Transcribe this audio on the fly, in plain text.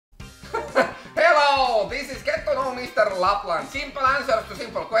Mr. Lapland. Simple answers to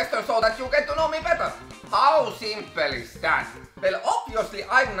simple questions so that you get to know me better. How simple is that? Well, obviously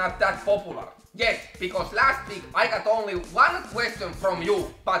I'm not that popular yet, because last week I got only one question from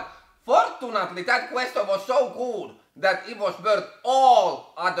you, but fortunately that question was so good that it was worth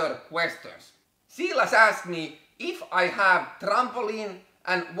all other questions. Silas asked me if I have trampoline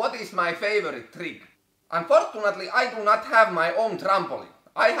and what is my favorite trick. Unfortunately, I do not have my own trampoline.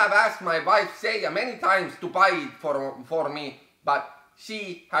 I have asked my wife Seija many times to buy it for me, but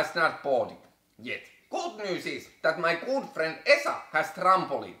she has not bought it yet. Good news is that my good friend Esa has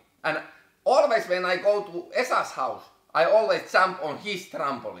trampoline, and always when I go to Esa's house, I always jump on his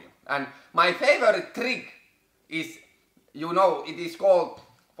trampoline. And my favorite trick is, you know, it is called,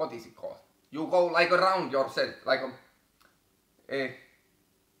 what is it called? You go like around yourself, like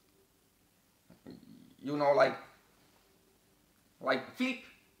you know, like flip,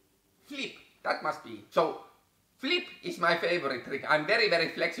 that must be. So flip is my favorite trick. I'm very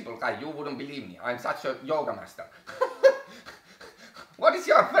flexible guy, you wouldn't believe me, I'm such a yoga master. What is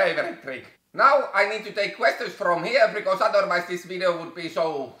your favorite trick? Now I need to take questions from here, because otherwise this video would be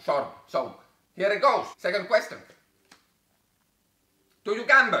so short. So here it goes. Second question. Do you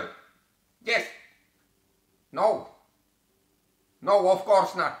gamble? Yes. No. No, of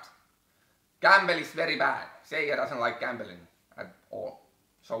course not. Gamble is very bad. Seija doesn't like gambling at all.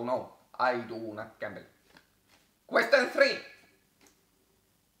 So no, I do not gamble. Question 3.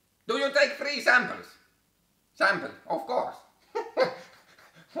 Do you take free samples? Sample, of course.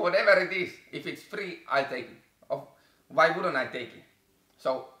 Whatever it is, if it's free, I'll take it. Oh, why wouldn't I take it?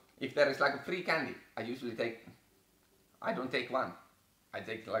 So if there is like a free candy, I usually take, I don't take one. I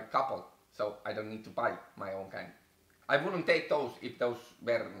take like a couple, so I don't need to buy my own candy. I wouldn't take those if those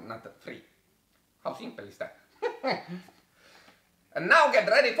were not free. How simple is that? And now get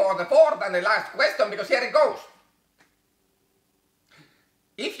ready for the fourth and the last question, because here it goes.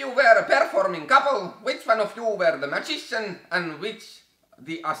 If you were a performing couple, which one of you were the magician and which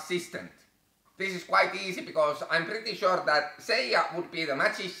the assistant? This is quite easy, because I'm pretty sure that Seija would be the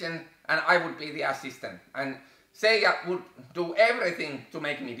magician and I would be the assistant. And Seija would do everything to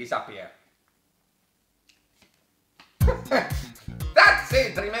make me disappear. That's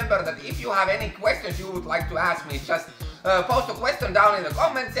it! Remember that if you have any questions you would like to ask me, just post a question down in the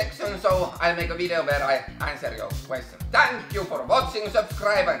comment section, so I'll make a video where I answer your question. Thank you for watching,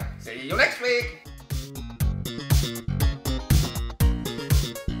 subscribe, and see you next week!